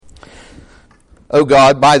O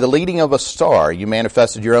God, by the leading of a star, you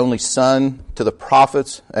manifested your only Son to the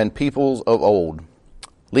prophets and peoples of old.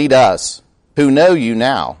 Lead us, who know you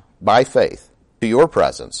now, by faith, to your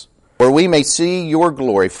presence, where we may see your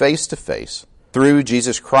glory face to face, through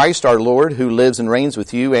Jesus Christ our Lord, who lives and reigns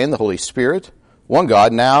with you and the Holy Spirit, one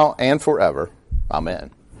God, now and forever.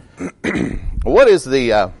 Amen. What is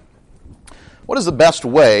the best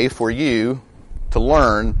way for you to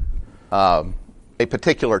learn a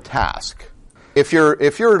particular task? If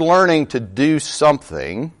you're learning to do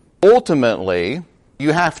something, ultimately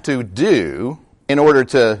you have to do in order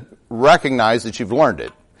to recognize that you've learned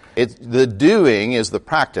it. The doing is the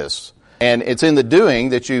practice, and it's in the doing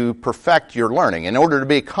that you perfect your learning. In order to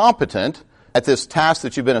be competent at this task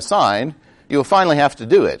that you've been assigned, you'll finally have to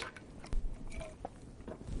do it.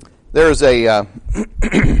 There's a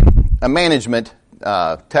management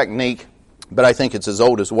technique, but I think it's as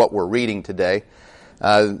old as what we're reading today,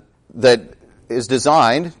 that is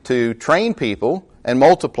designed to train people and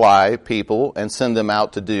multiply people and send them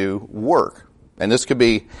out to do work. And this could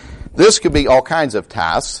be all kinds of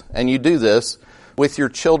tasks, and you do this with your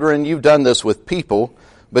children. You've done this with people,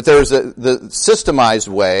 but the systemized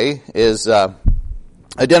way is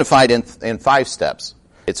identified in 5 steps.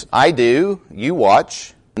 It's I do, you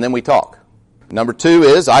watch, and then we talk. Number 2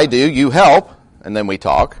 is I do, you help, and then we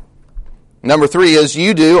talk. Number 3 is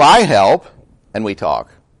you do, I help, and we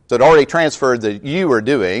talk. So it already transferred that you are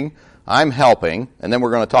doing, I'm helping, and then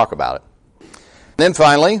we're going to talk about it. Then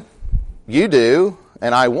finally, you do,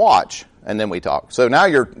 and I watch, and then we talk. So now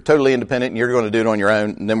you're totally independent, and you're going to do it on your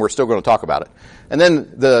own, and then we're still going to talk about it. And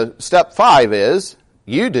then the step 5 is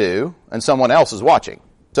you do, and someone else is watching.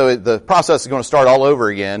 So the process is going to start all over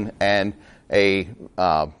again, and the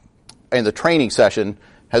training session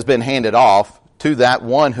has been handed off to that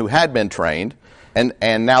one who had been trained,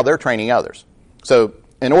 and now they're training others. So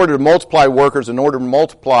in order to multiply workers, in order to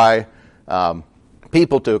multiply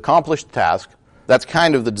people to accomplish the task, that's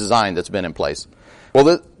kind of the design that's been in place.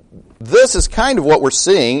 Well, this is kind of what we're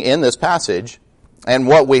seeing in this passage, and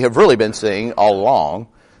what we have really been seeing all along,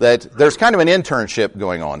 that there's kind of an internship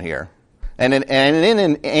going on here. And in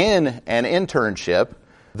an internship,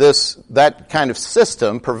 that kind of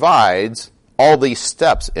system provides all these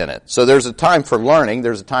steps in it. So there's a time for learning,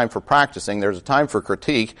 there's a time for practicing, there's a time for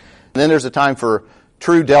critique, and then there's a time for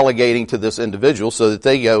true delegating to this individual so that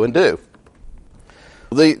they go and do.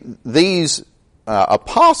 These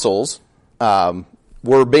apostles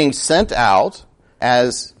were being sent out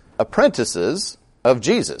as apprentices of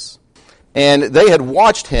Jesus. And they had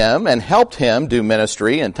watched him and helped him do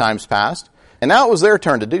ministry in times past, and now it was their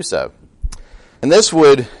turn to do so. And this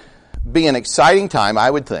would be an exciting time, I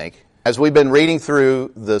would think, as we've been reading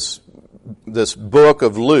through this book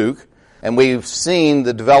of Luke, and we've seen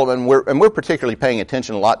the development, and we're particularly paying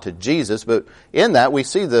attention a lot to Jesus, but in that we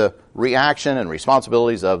see the reaction and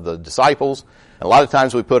responsibilities of the disciples. And a lot of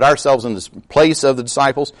times we put ourselves in the place of the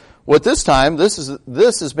disciples. Well, at this time, this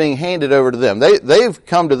is being handed over to them. They've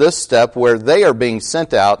come to this step where they are being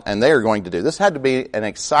sent out, and they are going to do. This had to be an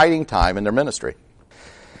exciting time in their ministry.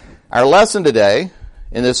 Our lesson today,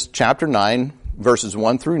 in this chapter 9, verses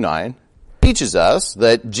 1 through 9, teaches us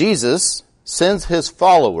that Jesus sends his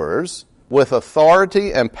followers with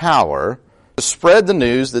authority and power to spread the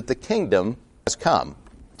news that the kingdom has come.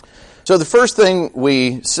 So the first thing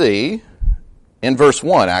we see, in verse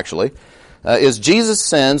 1 actually, is Jesus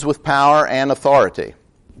sends with power and authority.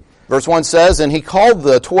 Verse 1 says, "And he called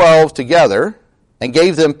the 12 together and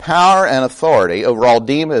gave them power and authority over all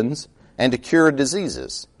demons and to cure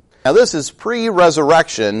diseases." Now this is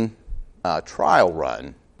pre-resurrection trial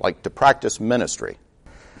run, like to practice ministry.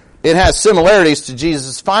 It has similarities to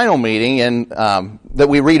Jesus' final meeting that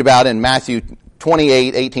we read about in Matthew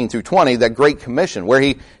 28, 18 through 20, that Great Commission, where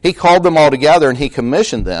he called them all together and he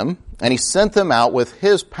commissioned them, and he sent them out with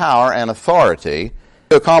his power and authority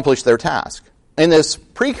to accomplish their task. In this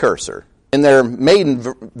precursor, in their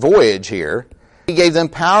maiden voyage here, he gave them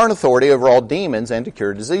power and authority over all demons and to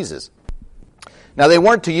cure diseases. Now, they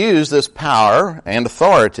weren't to use this power and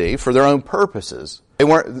authority for their own purposes.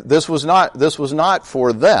 This was not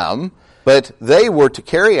for them, but they were to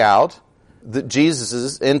carry out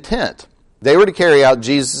Jesus' intent. They were to carry out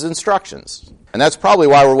Jesus' instructions. And that's probably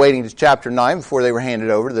why we're waiting to chapter 9 before they were handed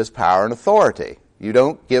over to this power and authority. You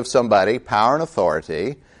don't give somebody power and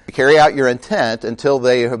authority to carry out your intent until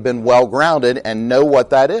they have been well-grounded and know what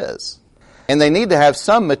that is. And they need to have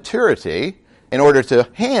some maturity in order to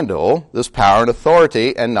handle this power and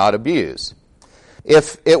authority and not abuse.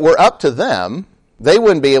 If it were up to them, they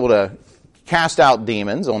wouldn't be able to cast out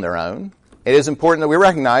demons on their own. It is important that we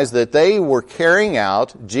recognize that they were carrying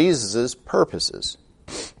out Jesus' purposes.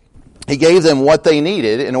 He gave them what they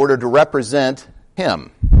needed in order to represent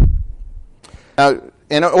him. Now,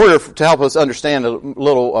 in order to help us understand a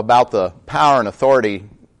little about the power and authority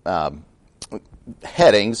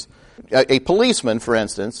headings, a policeman, for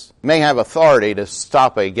instance, may have authority to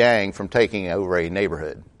stop a gang from taking over a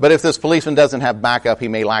neighborhood. But if this policeman doesn't have backup, he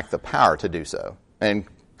may lack the power to do so. And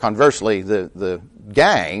conversely, the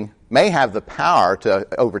gang may have the power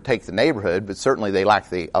to overtake the neighborhood, but certainly they lack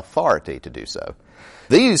the authority to do so.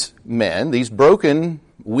 These men, these broken,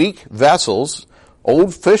 weak vessels,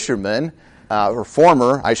 old fishermen, or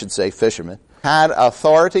former, I should say, fishermen, had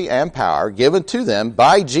authority and power given to them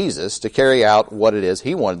by Jesus to carry out what it is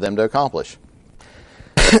he wanted them to accomplish.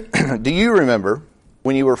 Do you remember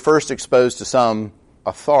when you were first exposed to some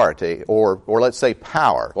authority or let's say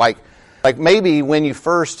power? Like maybe when you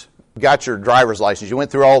first got your driver's license, you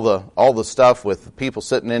went through all the stuff with people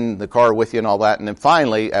sitting in the car with you and all that, and then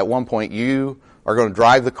finally at one point you are going to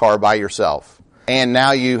drive the car by yourself. And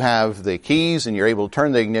now you have the keys and you're able to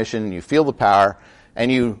turn the ignition and you feel the power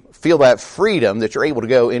and you feel that freedom that you're able to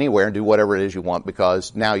go anywhere and do whatever it is you want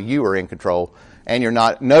because now you are in control and you're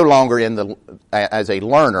no longer as a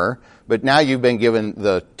learner, but now you've been given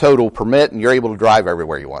the total permit and you're able to drive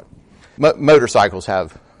everywhere you want. Motorcycles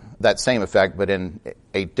have that same effect but in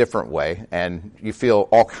a different way, and you feel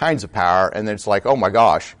all kinds of power, and then it's like, oh my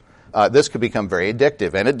gosh, this could become very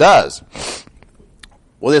addictive, and it does.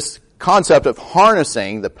 Well, this concept of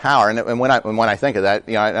harnessing the power, and when I think of that,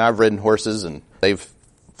 and I've ridden horses and they've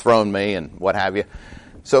thrown me and what have you.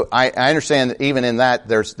 So I understand that even in that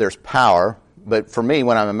there's power, but for me,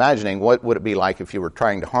 when I'm imagining what would it be like if you were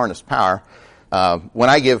trying to harness power, when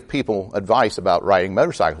I give people advice about riding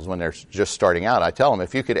motorcycles when they're just starting out, I tell them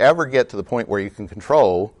if you could ever get to the point where you can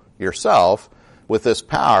control yourself with this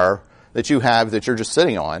power that you have that you're just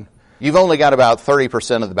sitting on, you've only got about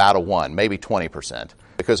 30% of the battle won, maybe 20%.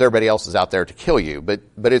 Because everybody else is out there to kill you. But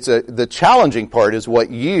it's the challenging part is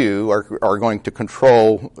what you are going to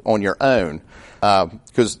control on your own.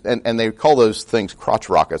 And they call those things crotch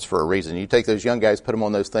rockets for a reason. You take those young guys, put them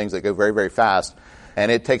on those things that go very, very fast,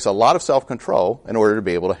 and it takes a lot of self-control in order to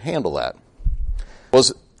be able to handle that. Well,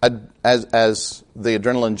 as the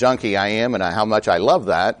adrenaline junkie I am and how much I love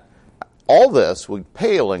that, all this would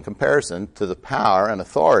pale in comparison to the power and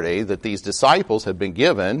authority that these disciples had been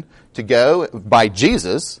given to go by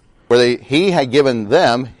Jesus, where he had given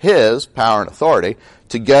them his power and authority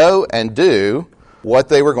to go and do what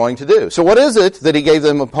they were going to do. So what is it that he gave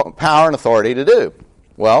them power and authority to do?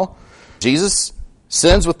 Well, Jesus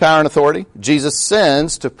sends with power and authority. Jesus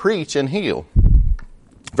sends to preach and heal.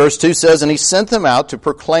 Verse 2 says, and he sent them out to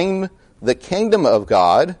proclaim the kingdom of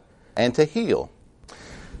God and to heal.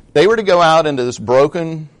 They were to go out into this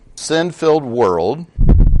broken, sin-filled world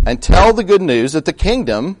and tell the good news that the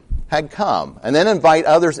kingdom had come, and then invite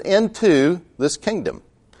others into this kingdom.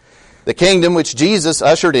 The kingdom which Jesus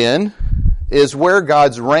ushered in is where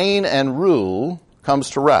God's reign and rule comes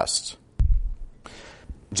to rest.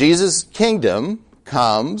 Jesus' kingdom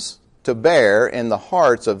comes to bear in the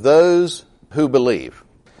hearts of those who believe.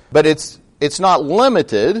 But it's not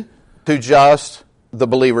limited to just the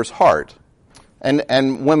believer's heart. And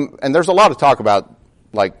there's a lot of talk about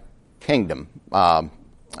like kingdom,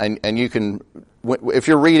 and you can, if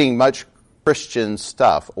you're reading much Christian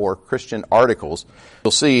stuff or Christian articles, you'll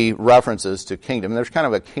see references to kingdom. There's kind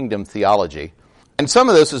of a kingdom theology, and some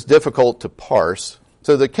of this is difficult to parse.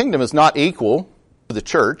 So the kingdom is not equal to the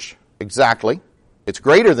church exactly; it's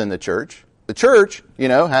greater than the church. The church,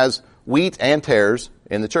 has wheat and tares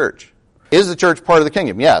in the church. Is the church part of the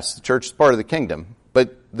kingdom? Yes, the church is part of the kingdom,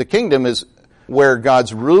 but the kingdom is where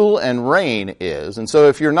God's rule and reign is. And so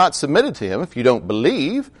if you're not submitted to him, if you don't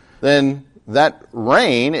believe, then that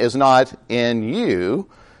reign is not in you,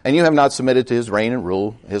 and you have not submitted to his reign and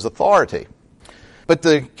rule, his authority. But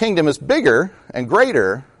the kingdom is bigger and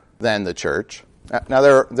greater than the church. Now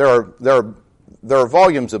there are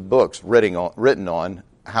volumes of books written on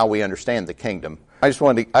how we understand the kingdom. I just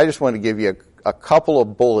wanted to give you a couple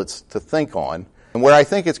of bullets to think on, and where I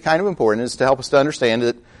think it's kind of important is to help us to understand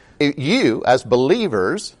that you, as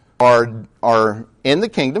believers, are in the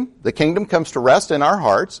kingdom. The kingdom comes to rest in our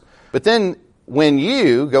hearts. But then when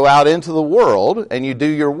you go out into the world and you do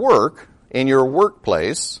your work in your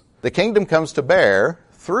workplace, the kingdom comes to bear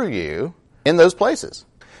through you in those places.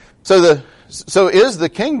 So is the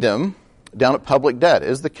kingdom down at public debt?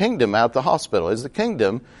 Is the kingdom out at the hospital? Is the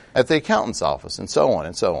kingdom at the accountant's office? And so on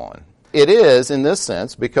and so on. It is in this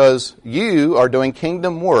sense because you are doing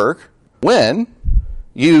kingdom work when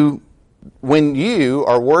you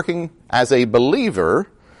are working as a believer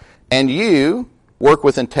and you work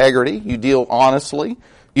with integrity, you deal honestly,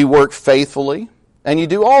 you work faithfully, and you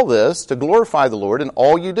do all this to glorify the Lord in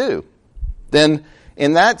all you do, then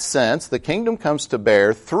in that sense, the kingdom comes to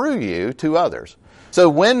bear through you to others. So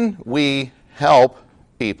when we help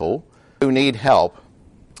people who need help,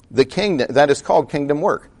 the kingdom, that is called kingdom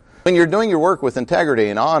work. When you're doing your work with integrity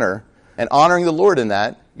and honor, and honoring the Lord in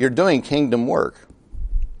that, you're doing kingdom work.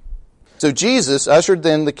 So Jesus ushered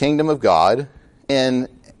in the kingdom of God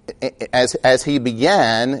as he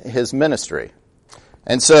began his ministry.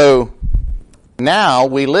 And so now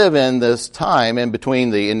we live in this time in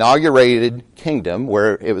between the inaugurated kingdom,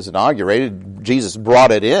 where it was inaugurated, Jesus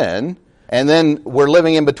brought it in, and then we're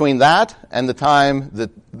living in between that and the time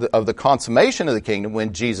of the consummation of the kingdom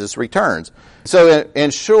when Jesus returns. So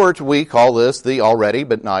in short, we call this the already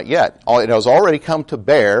but not yet. It has already come to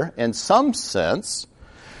bear in some sense,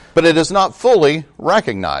 but it is not fully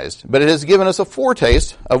recognized. But it has given us a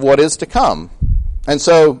foretaste of what is to come. And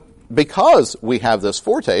so because we have this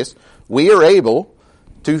foretaste, we are able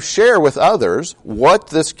to share with others what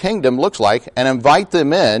this kingdom looks like and invite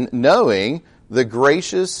them in, knowing the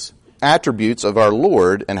gracious attributes of our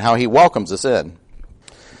Lord and how he welcomes us in.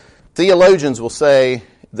 Theologians will say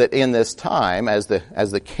that in this time, as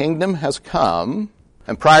the kingdom has come,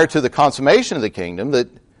 and prior to the consummation of the kingdom, that,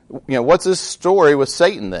 what's this story with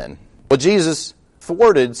Satan then? Well, Jesus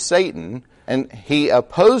thwarted Satan, and he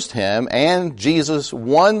opposed him, and Jesus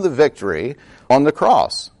won the victory on the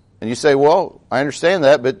cross. And you say, well, I understand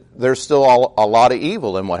that, but there's still a lot of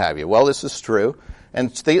evil and what have you. Well, this is true.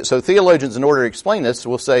 And so theologians, in order to explain this,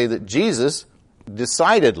 will say that Jesus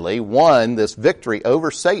decidedly won this victory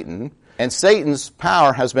over Satan, and Satan's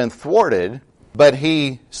power has been thwarted, but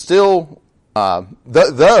he still,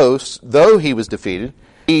 though he was defeated,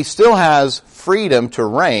 he still has freedom to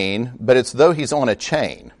reign, but it's though he's on a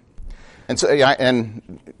chain. And so,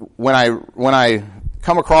 and when I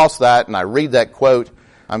come across that and I read that quote,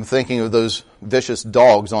 I'm thinking of those vicious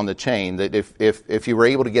dogs on the chain, that if you were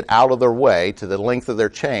able to get out of their way to the length of their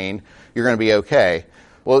chain, you're going to be okay.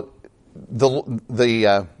 Well,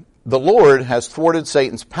 the Lord has thwarted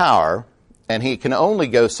Satan's power, and he can only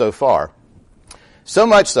go so far. So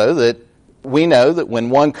much so that we know that when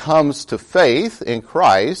one comes to faith in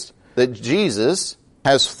Christ, that Jesus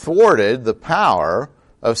has thwarted the power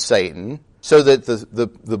of Satan, so that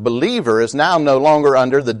the believer is now no longer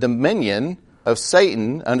under the dominion of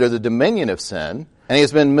Satan, under the dominion of sin, and he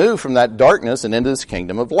has been moved from that darkness and into this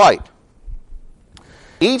kingdom of light.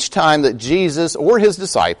 Each time that Jesus or his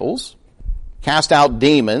disciples cast out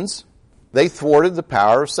demons, they thwarted the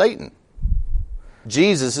power of Satan.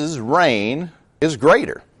 Jesus' reign is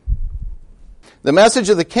greater. The message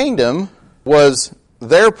of the kingdom was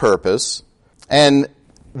their purpose, and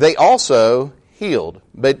they also healed.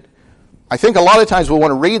 But I think a lot of times we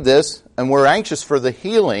want to read this, and we're anxious for the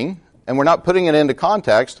healing, and we're not putting it into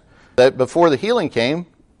context that before the healing came,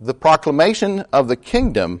 the proclamation of the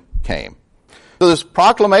kingdom came. So this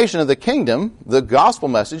proclamation of the kingdom, the gospel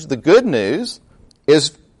message, the good news,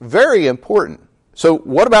 is very important. So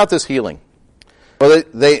what about this healing? Well,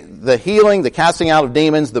 the healing, the casting out of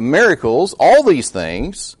demons, the miracles, all these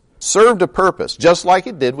things served a purpose, just like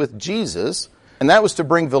it did with Jesus, and that was to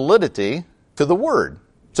bring validity to the word.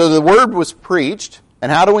 So the word was preached,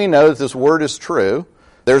 and how do we know that this word is true?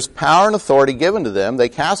 There's power and authority given to them. They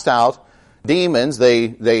cast out demons.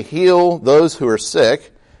 They heal those who are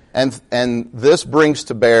sick. And this brings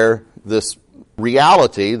to bear this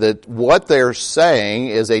reality that what they're saying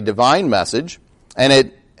is a divine message, and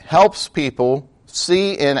it helps people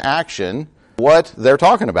see in action what they're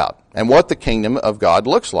talking about and what the kingdom of God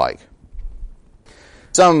looks like.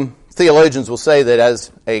 Some theologians will say that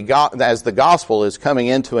as the gospel is coming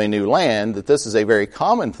into a new land, that this is a very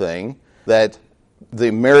common thing, that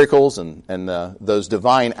the miracles and those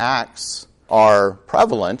divine acts are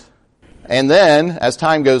prevalent. And then, as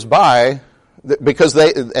time goes by, because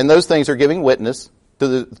those things are giving witness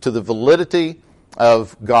to the validity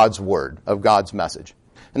of God's word, of God's message.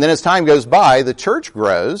 And then as time goes by, the church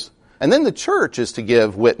grows, and then the church is to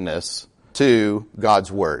give witness to God's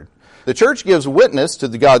word. The church gives witness to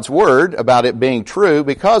God's word about it being true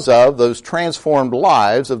because of those transformed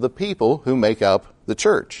lives of the people who make up the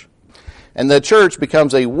church. And the church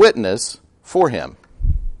becomes a witness for him.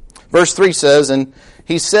 Verse 3 says, "And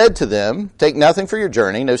he said to them, take nothing for your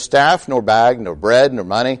journey, no staff, nor bag, nor bread, nor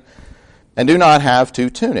money, and do not have 2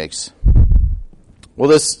 tunics." Well,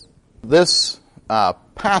 this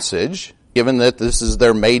passage, given that this is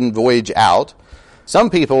their maiden voyage out, some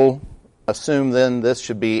people assume then this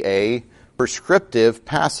should be a prescriptive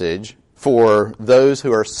passage for those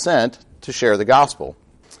who are sent to share the gospel.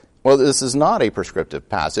 Well, this is not a prescriptive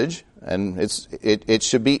passage, and it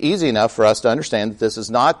should be easy enough for us to understand that this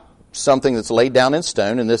is not something that's laid down in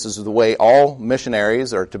stone, and this is the way all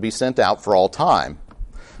missionaries are to be sent out for all time.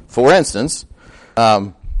 For instance,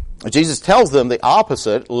 Jesus tells them the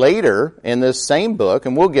opposite later in this same book,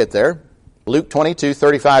 and we'll get there. Luke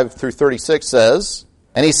 22:35 through 36 says,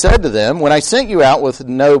 "And he said to them, when I sent you out with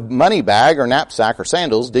no money bag or knapsack or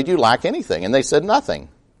sandals, did you lack anything? And they said nothing.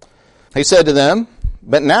 He said to them,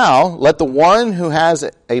 but now let the one who has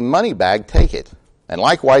a money bag take it, and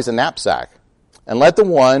likewise a knapsack. And let the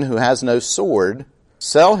one who has no sword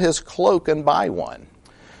sell his cloak and buy one."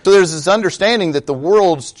 So there's this understanding that the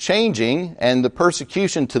world's changing and the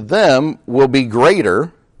persecution to them will be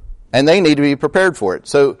greater, and they need to be prepared for it.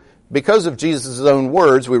 So because of Jesus' own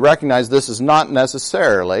words, we recognize this is not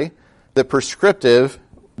necessarily the prescriptive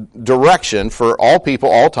direction for all people,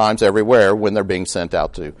 all times, everywhere, when they're being sent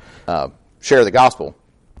out to share the gospel.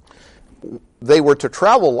 They were to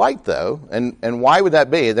travel light, though, and why would that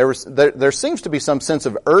be? There seems to be some sense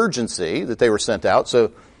of urgency that they were sent out. So, you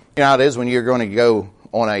know how it is when you're going to go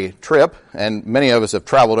on a trip, and many of us have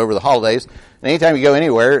traveled over the holidays. And anytime you go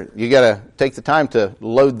anywhere, you got to take the time to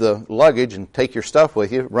load the luggage and take your stuff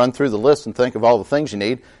with you, run through the list and think of all the things you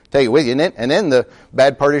need, take it with you. And then the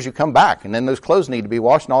bad part is you come back, and then those clothes need to be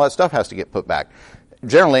washed, and all that stuff has to get put back.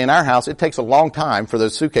 Generally, in our house, it takes a long time for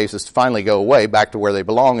those suitcases to finally go away back to where they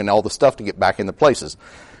belong and all the stuff to get back in the places.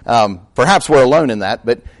 Perhaps we're alone in that,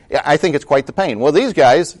 but I think it's quite the pain. Well, these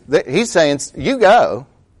guys, he's saying, you go.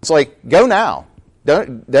 It's like, go now.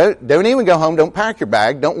 Don't even go home. Don't pack your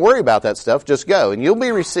bag. Don't worry about that stuff. Just go, and you'll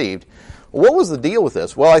be received. What was the deal with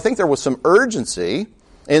this? Well, I think there was some urgency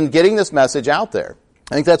in getting this message out there.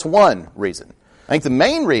 I think that's one reason. I think the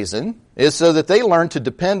main reason is so that they learn to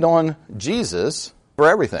depend on Jesus for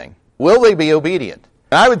everything. Will they be obedient?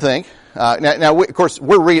 And I would think, of course,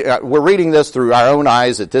 we're reading this through our own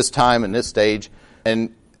eyes at this time and this stage,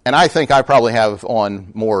 and I think I probably have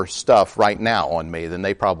on more stuff right now on me than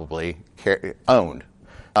they probably owned.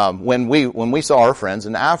 When we saw our friends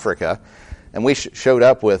in Africa, and we showed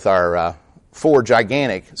up with our 4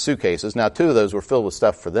 gigantic suitcases. Now, 2 of those were filled with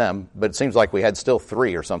stuff for them, but it seems like we had still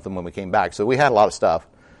 3 or something when we came back. So we had a lot of stuff.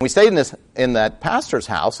 We stayed in that pastor's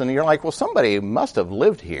house, and you're like, well, somebody must have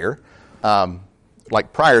lived here,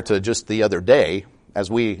 like prior to just the other day, as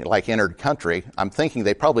we entered country. I'm thinking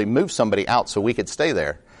they probably moved somebody out so we could stay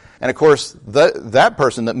there. And of course, that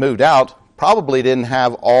person that moved out probably didn't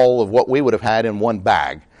have all of what we would have had in one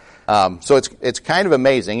bag. So it's kind of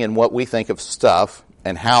amazing in what we think of stuff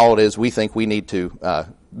and how it is we think we need to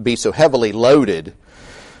be so heavily loaded.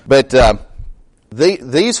 But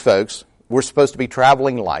these folks were supposed to be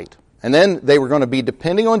traveling light. And then they were going to be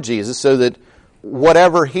depending on Jesus so that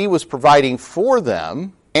whatever he was providing for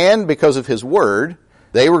them, and because of his word,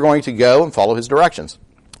 they were going to go and follow his directions.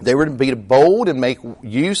 They were to be bold and make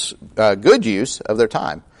good use of their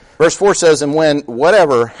time. Verse 4 says, "And when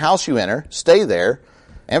whatever house you enter, stay there,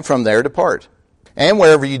 and from there depart. And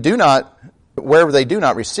wherever they do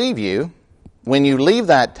not receive you, when you leave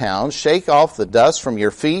that town, shake off the dust from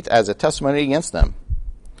your feet as a testimony against them."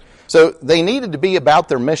 So they needed to be about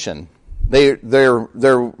their mission. They're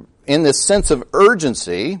in this sense of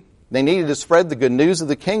urgency. They needed to spread the good news of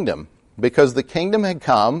the kingdom, because the kingdom had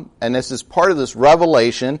come, and this is part of this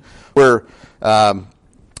revelation. We're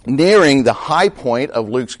nearing the high point of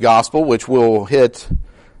Luke's gospel, which we'll hit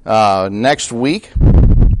next week,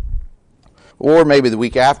 or maybe the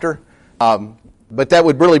week after. But that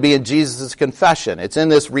would really be in Jesus' confession. It's in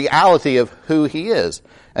this reality of who he is.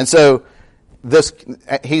 And so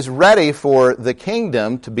he's ready for the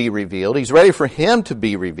kingdom to be revealed. He's ready for him to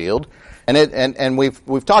be revealed. And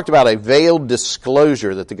we've talked about a veiled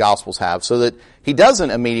disclosure that the Gospels have, so that he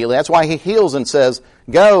doesn't immediately. That's why he heals and says,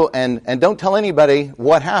 go and don't tell anybody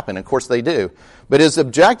what happened. Of course they do. But his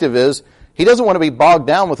objective is, he doesn't want to be bogged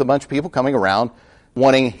down with a bunch of people coming around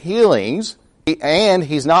wanting healings, and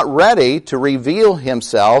he's not ready to reveal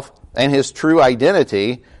himself and his true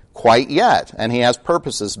identity quite yet. And he has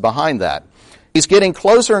purposes behind that. He's getting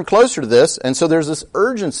closer and closer to this, and so there's this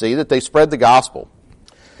urgency that they spread the gospel.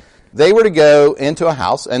 They were to go into a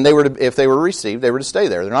house, and if they were received, they were to stay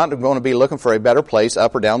there. They're not going to be looking for a better place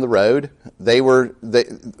up or down the road.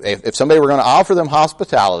 If somebody were going to offer them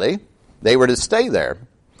hospitality, they were to stay there.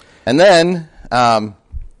 And then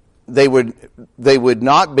they would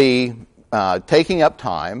not be taking up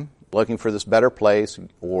time looking for this better place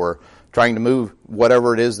or trying to move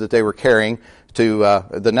whatever it is that they were carrying to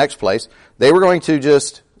the next place. They were going to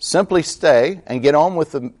just simply stay and get on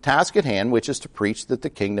with the task at hand, which is to preach that the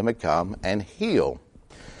kingdom had come and heal.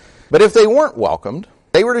 But if they weren't welcomed,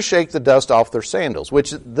 they were to shake the dust off their sandals, which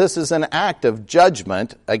this is an act of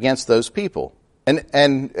judgment against those people.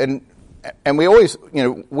 And and we always,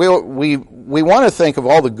 we want to think of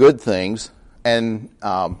all the good things, and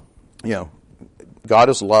God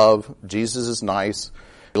is love, Jesus is nice,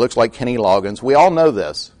 he looks like Kenny Loggins. We all know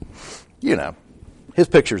this. His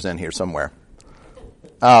picture's in here somewhere.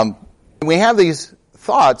 We have these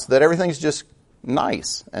thoughts that everything's just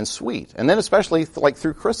nice and sweet, and then especially like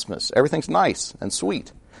through Christmas, everything's nice and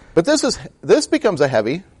sweet. But this becomes a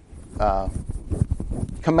heavy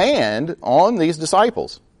command on these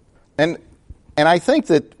disciples. And I think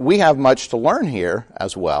that we have much to learn here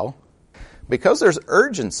as well. Because there's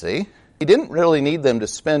urgency, he didn't really need them to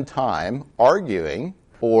spend time arguing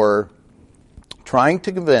or trying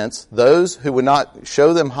to convince those who would not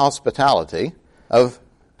show them hospitality of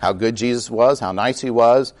how good Jesus was, how nice he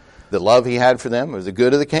was, the love he had for them, or the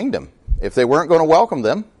good of the kingdom. If they weren't going to welcome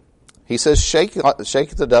them, he says, shake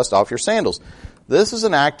the dust off your sandals. This is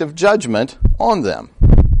an act of judgment on them.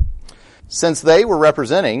 Since they were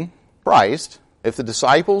representing Christ, if the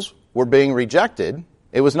disciples were being rejected,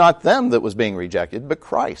 it was not them that was being rejected, but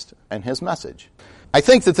Christ and his message. I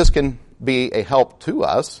think that this can be a help to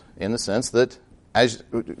us in the sense that as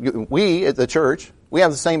we at the church, we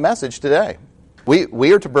have the same message today.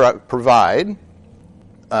 We are to provide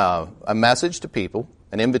a message to people,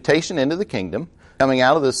 an invitation into the kingdom, coming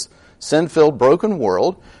out of this sin-filled, broken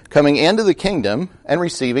world, coming into the kingdom and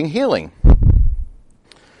receiving healing.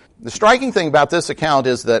 The striking thing about this account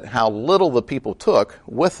is that how little the people took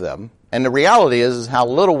with them, and the reality is how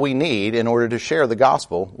little we need in order to share the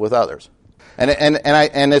gospel with others.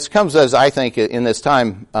 And this comes as I think in this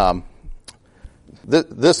time.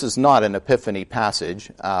 This is not an epiphany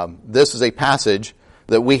passage. This is a passage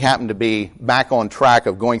that we happen to be back on track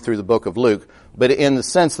of going through the book of Luke, but in the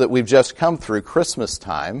sense that we've just come through Christmas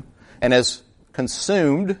time, and as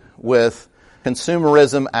consumed with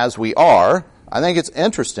consumerism as we are, I think it's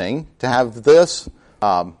interesting to have this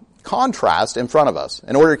contrast in front of us.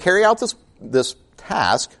 In order to carry out this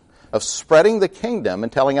task of spreading the kingdom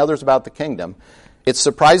and telling others about the kingdom, it's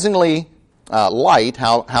surprisingly light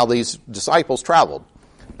how these disciples traveled.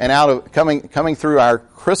 And out of coming through our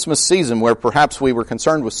Christmas season, where perhaps we were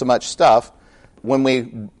concerned with so much stuff, when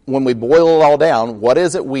we boil it all down, what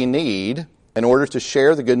is it we need in order to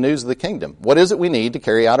share the good news of the kingdom? What is it we need to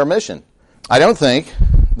carry out our mission? I don't think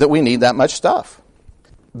that we need that much stuff.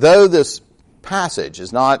 Though this passage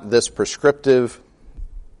is not this prescriptive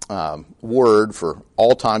word for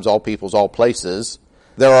all times, all peoples, all places,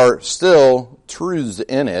 there are still truths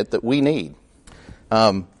in it that we need.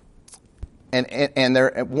 And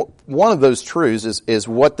one of those truths is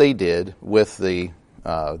what they did with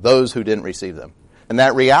those who didn't receive them. And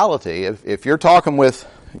that reality, if you're talking with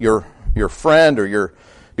your friend or your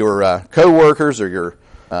co-workers or your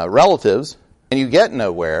relatives, and you get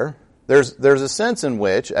nowhere, there's a sense in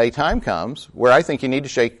which a time comes where I think you need to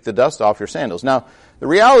shake the dust off your sandals. Now, the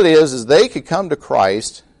reality is they could come to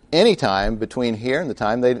Christ anytime between here and the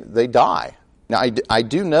time they die. Now, I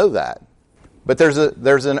do know that. But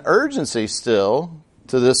there's an urgency still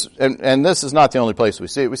to this, and this is not the only place we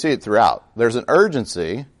see it. We see it throughout. There's an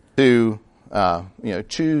urgency to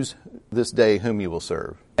choose this day whom you will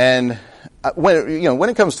serve. And when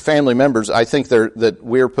it comes to family members, I think that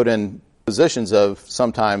we're put in positions of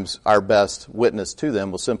sometimes our best witness to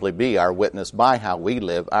them will simply be our witness by how we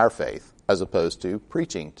live our faith, as opposed to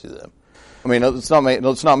preaching to them. I mean, let's not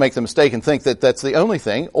make the mistake and think that that's the only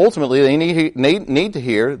thing. Ultimately, they need to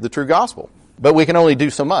hear the true gospel. But we can only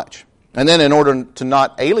do so much. And then in order to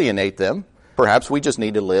not alienate them, perhaps we just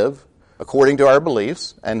need to live according to our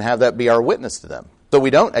beliefs and have that be our witness to them, so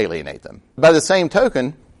we don't alienate them. By the same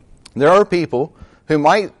token, there are people who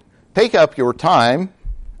might take up your time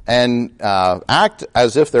and act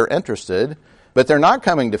as if they're interested, but they're not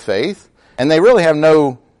coming to faith, and they really have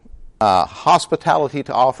no hospitality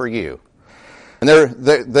to offer you. And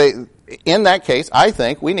in that case, I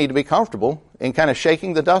think we need to be comfortable in kind of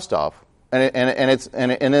shaking the dust off. And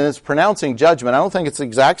it's pronouncing judgment. I don't think it's the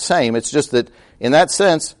exact same. It's just that in that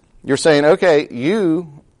sense, you're saying, okay,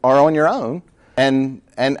 you are on your own, and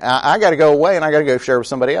I got to go away, and I got to go share with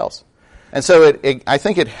somebody else. And so I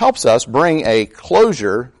think it helps us bring a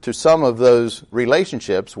closure to some of those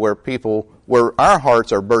relationships where our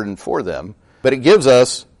hearts are burdened for them. But it gives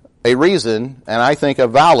us a reason, and I think a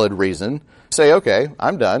valid reason, to say, okay,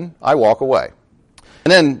 I'm done. I walk away.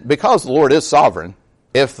 And then because the Lord is sovereign,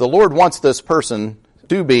 if the Lord wants this person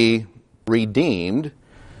to be redeemed,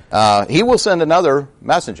 He will send another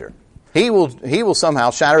messenger. He will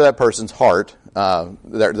somehow shatter that person's heart,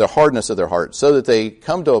 the hardness of their heart, so that they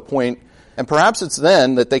come to a point, and perhaps it's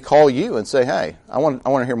then that they call you and say, hey, I want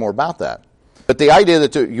to hear more about that. But the idea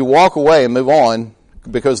that you walk away and move on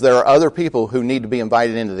because there are other people who need to be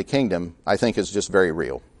invited into the kingdom, I think is just very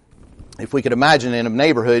real. If we could imagine in a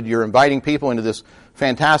neighborhood, you're inviting people into this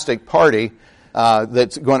fantastic party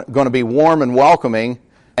that's going to be warm and welcoming,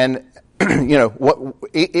 and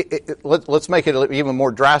let's make it even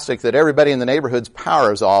more drastic, that everybody in the neighborhood's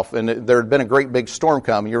power is off, and there had been a great big storm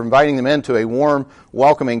come. You're inviting them into a warm,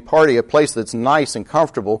 welcoming party, a place that's nice and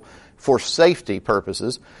comfortable for safety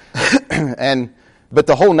purposes, but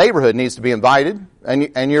the whole neighborhood needs to be invited,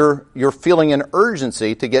 and you're feeling an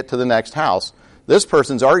urgency to get to the next house. This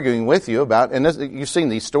person's arguing with you about, and you've seen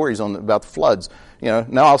these stories about the floods. No,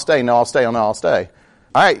 I'll stay, no, I'll stay, no, I'll stay.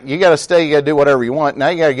 All right, you got to stay, you got to do whatever you want. Now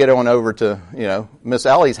you got to get on over to, Miss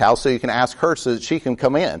Ellie's house so you can ask her so that she can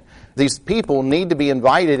come in. These people need to be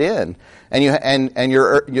invited in, and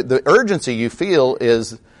the urgency you feel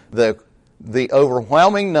is the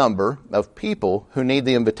overwhelming number of people who need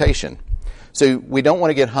the invitation. So we don't want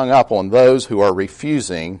to get hung up on those who are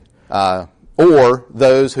refusing, or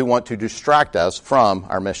those who want to distract us from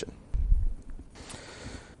our mission.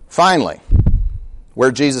 Finally,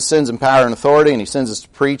 where Jesus sends in power and authority, and he sends us to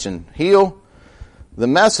preach and heal, the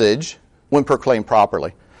message, when proclaimed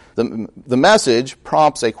properly, the message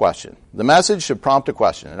prompts a question. The message should prompt a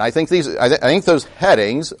question, and I think I think those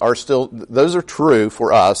headings are those are true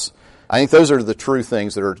for us. I think those are the true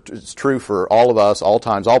things that are true for all of us, all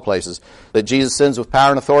times, all places. That Jesus sends with power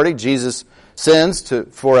and authority. Jesus sends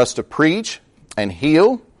for us to preach and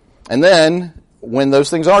heal, and then when those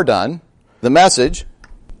things are done, the message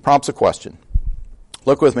prompts a question.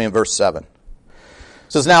 Look with me in verse 7. It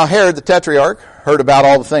says, "Now Herod the Tetrarch heard about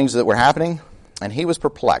all the things that were happening, and he was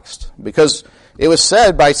perplexed, because it was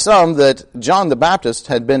said by some that John the Baptist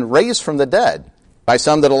had been raised from the dead, by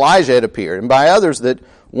some that Elijah had appeared, and by others that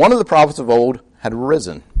one of the prophets of old had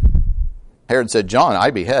risen. Herod said, John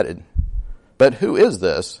I beheaded, but who is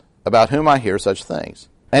this about whom I hear such things?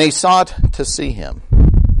 And he sought to see him."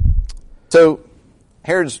 So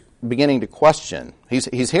Herod's beginning to question.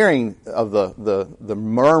 He's hearing of the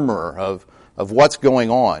murmur of what's going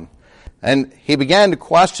on. And he began to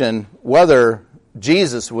question whether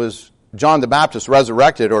Jesus was John the Baptist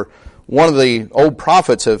resurrected, or one of the old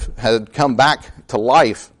prophets had come back to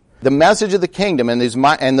life. The message of the kingdom and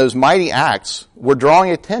those mighty acts were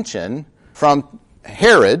drawing attention from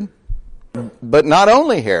Herod, but not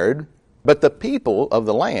only Herod, but the people of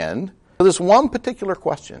the land, for this one particular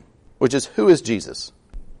question, which is, who is Jesus?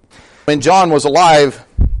 When John was alive,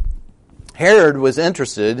 Herod was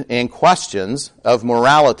interested in questions of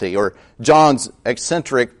morality, or John's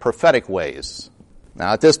eccentric prophetic ways.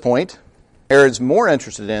 Now at this point, Herod's more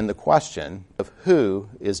interested in the question of who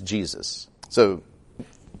is Jesus. So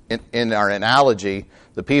in our analogy,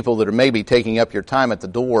 the people that are maybe taking up your time at the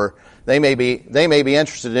door, they may be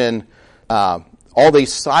interested in all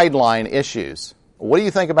these sideline issues. What do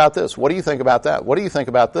you think about this? What do you think about that? What do you think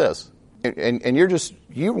about this? And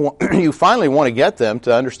you finally want to get them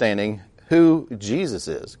to understanding who Jesus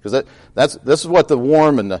is, because this is what the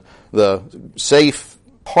warm and the safe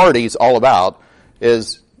party's all about.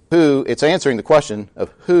 It's answering the question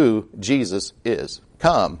of who Jesus is.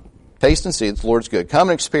 Come, taste and see that the Lord's good. Come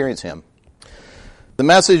and experience him. The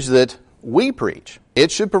message that we preach,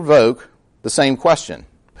 it should provoke the same question: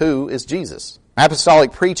 who is Jesus?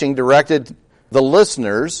 Apostolic preaching directed the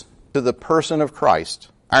listeners to the person of Christ.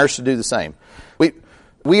 Ours should do the same.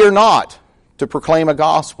 We are not to proclaim a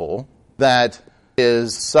gospel that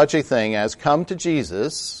is such a thing as come to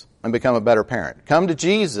Jesus and become a better parent. Come to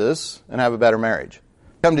Jesus and have a better marriage.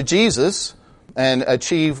 Come to Jesus and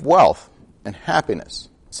achieve wealth and happiness,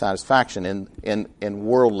 satisfaction in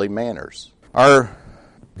worldly manners. Our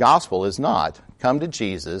gospel is not come to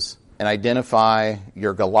Jesus and identify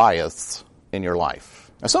your Goliaths in your life.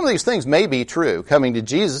 Now, some of these things may be true. Coming to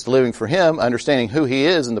Jesus, living for him, understanding who he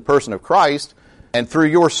is in the person of Christ, and through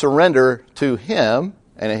your surrender to him,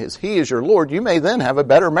 and as he is your Lord, you may then have a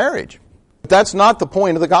better marriage. But that's not the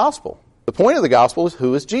point of the gospel. The point of the gospel is,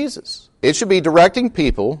 who is Jesus? It should be directing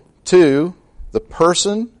people to the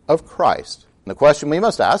person of Christ. And the question we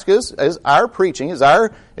must ask is our preaching, is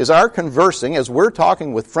our conversing, as we're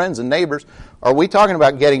talking with friends and neighbors, are we talking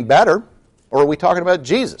about getting better, or are we talking about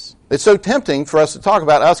Jesus? It's so tempting for us to talk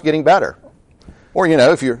about us getting better. Or,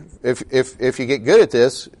 if you get good at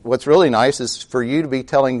this, what's really nice is for you to be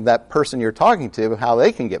telling that person you're talking to how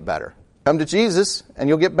they can get better. Come to Jesus and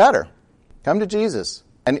you'll get better. Come to Jesus.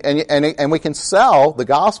 And we can sell the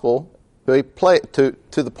gospel to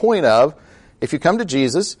the point of, if you come to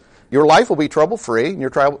Jesus, your life will be trouble-free and your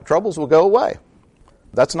troubles will go away.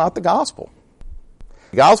 That's not the gospel.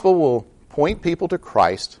 The gospel will point people to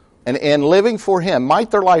Christ, and in living for him,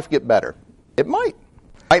 might their life get better? It might.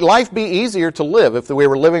 Might life be easier to live if we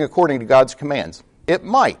were living according to God's commands? It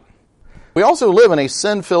might. We also live in a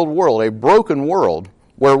sin-filled world, a broken world,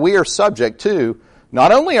 where we are subject to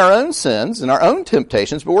not only our own sins and our own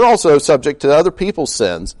temptations, but we're also subject to other people's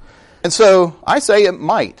sins. And so I say it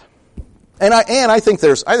might. And I think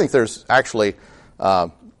there's actually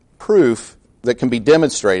proof that can be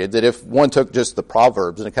demonstrated that if one took just the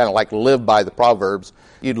Proverbs and kind of like lived by the Proverbs,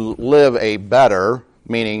 you'd live a better,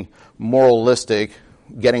 meaning moralistic,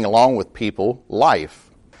 getting along with people, life.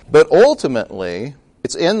 But ultimately,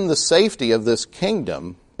 it's in the safety of this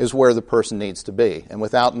kingdom is where the person needs to be. And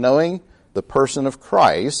without knowing the person of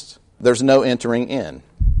Christ, there's no entering in.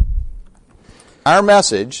 Our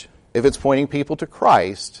message, if it's pointing people to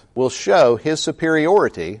Christ, will show His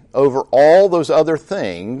superiority over all those other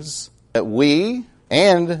things that we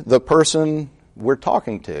and the person we're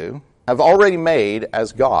talking to have already made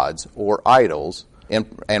as gods or idols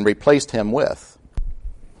and replaced Him with.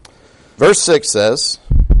 Verse 6 says,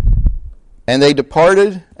 "And they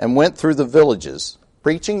departed and went through the villages,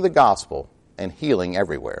 preaching the gospel and healing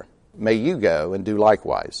everywhere. May you go and do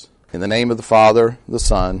likewise. In the name of the Father, the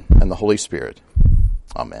Son, and the Holy Spirit.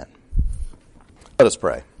 Amen." Let us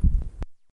pray.